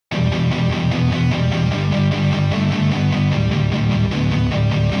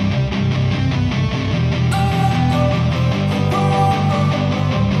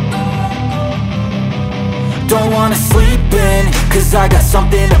sleeping, cause I got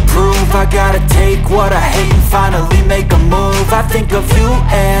something to prove. I gotta take what I hate and finally make a move. I think of you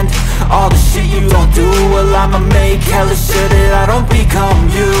and all the shit you don't do. Well, I'ma make hella sure that I don't become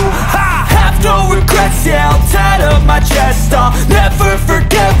you. I have no regrets, yeah, I'll tie up my chest. I'll never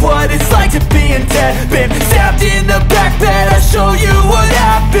forget what it's like to be in debt. Been stabbed in the back bed, I'll show you what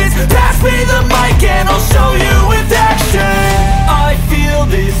happens. Pass me the mic and I'll show you with action. I feel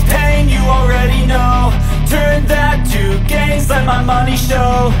this pain, you already know. Turn that to gains, let my money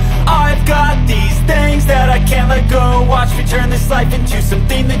show. I've got these things that I can't let go. Watch me turn this life into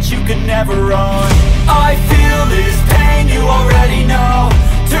something that you could never own. I feel this pain, you already know.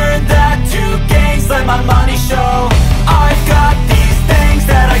 Turn that to gains, let my money show. I've got these things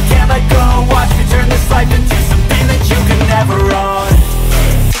that I can't let go. Watch me turn this life into something that you could never own.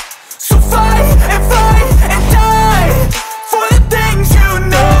 So fight and die for the things you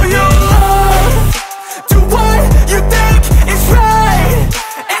know you love. Do what you think is right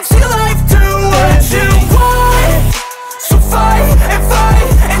and see life do what you want. So fight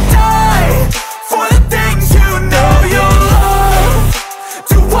and die for the things you know you love.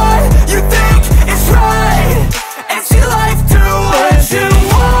 Do what you think is right and see life do what you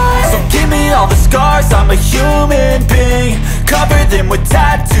want. So give me all the scars, I'm a human being. Cover them with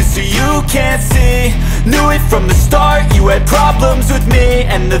tattoos so you can't see. Knew it from the start, you had problems with me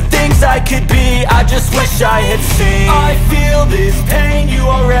and the things I could be, I just wish I had seen. I feel this pain, you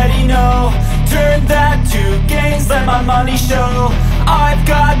already know. Turn that to gains, let my money show. I've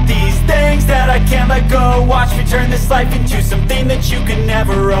got these things that I can't let go. Watch me turn this life into something that you can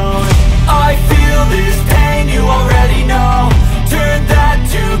never own. I feel this pain, you already know. Turn that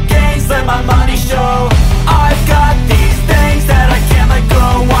to gains, let my money show. I've got these things that I can't let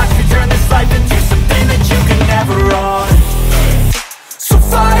go. Watch me turn this life into something that you can never own. So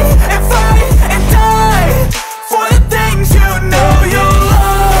fight and die for the things you know you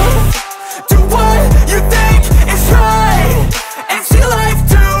love. Do what you think is right and see life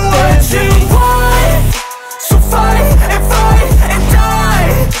do what you want. So fight and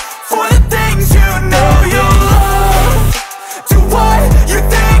die for the things you know you love. Do what you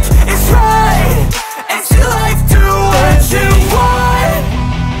think is right and see life do what you want.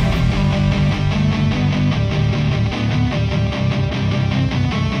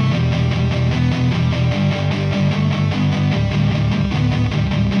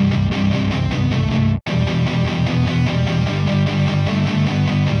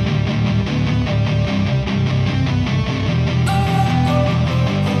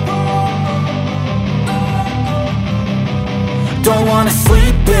 Don't wanna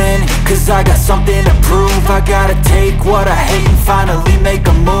sleep in, cause I got something to prove. I gotta take what I hate and finally make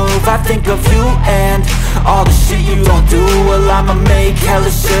a move. I think of you and all the shit you don't do. Well, I'ma make hella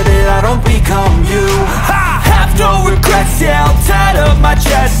sure that I don't become you. I have no regrets, yeah, I'll tie up my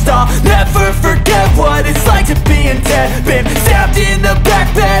chest. I'll never forget what it's like to be in debt. Been stabbed in the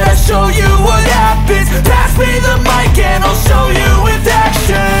back bed, I'll show you what happens. Pass me the mic and I'll show you with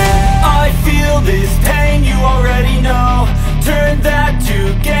action. I feel this pain, you already know. Turn that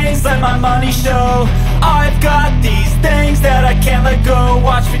to gains, let my money show. I've got these things that I can't let go.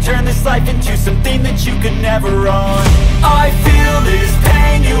 Watch me turn this life into something that you could never own. I feel this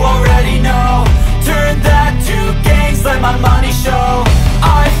pain, you already know. Turn that to gains, let my money show.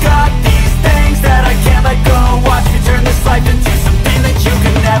 I've got these things that I can't let go. Watch me turn this life into something that you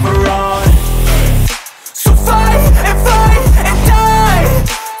could never own. So fight and die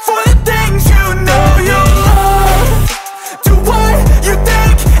for the things you know you love. Do what you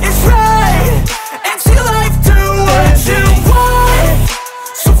think is right and see life do what you want.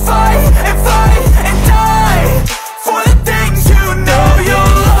 So fight and die for the things you know you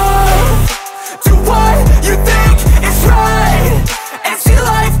love. Do what you think is right and see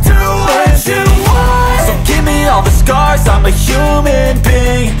life do what you want. So give me all the scars, I'm a human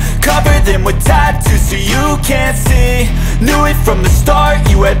being. Cover them with tattoos so you can't see. Knew it from the start,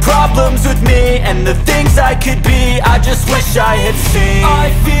 you had problems with me and the things I could be, I just wish I had seen.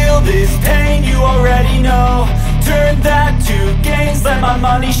 I feel this pain, you already know. Turn that to gains, let my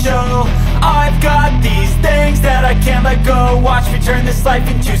money show. I've got these things that I can't let go. Watch me turn this life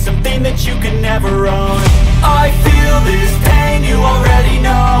into something that you can never own. I feel this pain, you already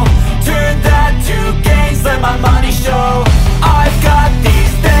know. Turn that to gains, let my money show. I've got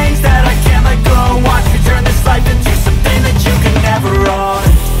these things that I can't let go. Watch me turn this life into something that you can never own.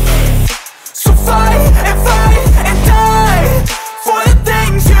 So fight and die for the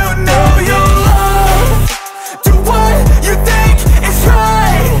things you know you love. Do what you think is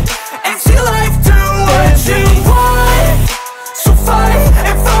right and see life do what you want. So fight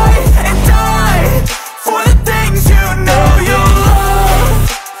and die for the things you know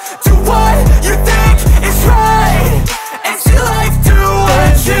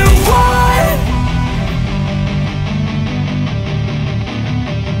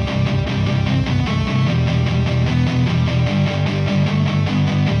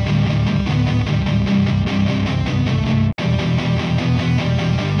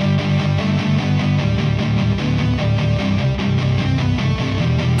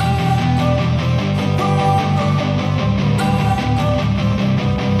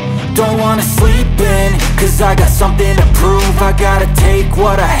don't wanna sleep in, cause I got something to prove. I gotta take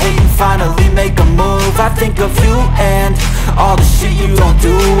what I hate and finally make a move. I think of you and all the shit you don't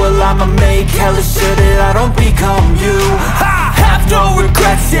do. Well, I'ma make hella sure that I don't become you. I have no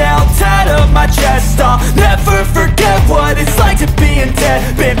regrets, yeah, I'll tattle my chest. I'll never forget what it's like to be in debt.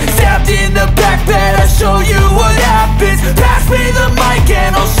 Been stabbed in the back bed, I'll show you what happens. Pass me the mic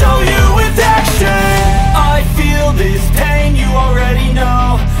and I'll show you with action. I feel this pain, you already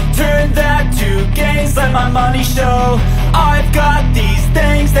know. Turn that to gains, let my money show. I've got these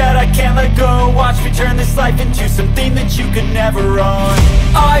things that I can't let go. Watch me turn this life into something that you could never own.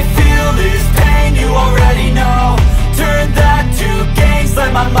 I feel this pain, you already know. Turn that to gains,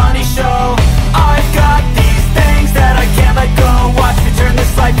 let my money show. I've got these things that I can't let go. Watch me turn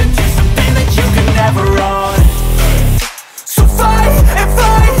this life into something that you could never own. So fight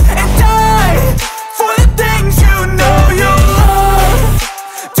and die for the things you know you love.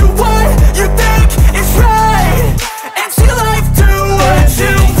 Do what you think is right and see life do what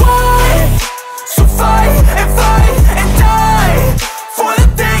you want. So fight and die for the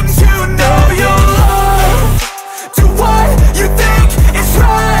things you know you love. Do what you think is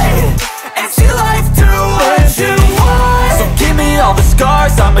right and see life do what you want. So give me all the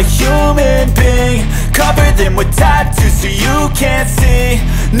scars, I'm a human being. Cover them with tattoos so you can't see.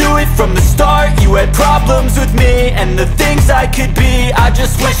 Knew it from the start, you had problems with me and the things I could be, I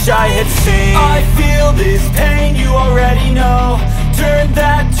just wish I had seen. I feel this pain, you already know. Turn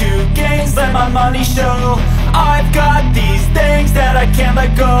that to gains, let my money show. I've got these things that I can't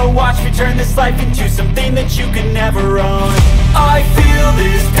let go. Watch me turn this life into something that you can never own. I feel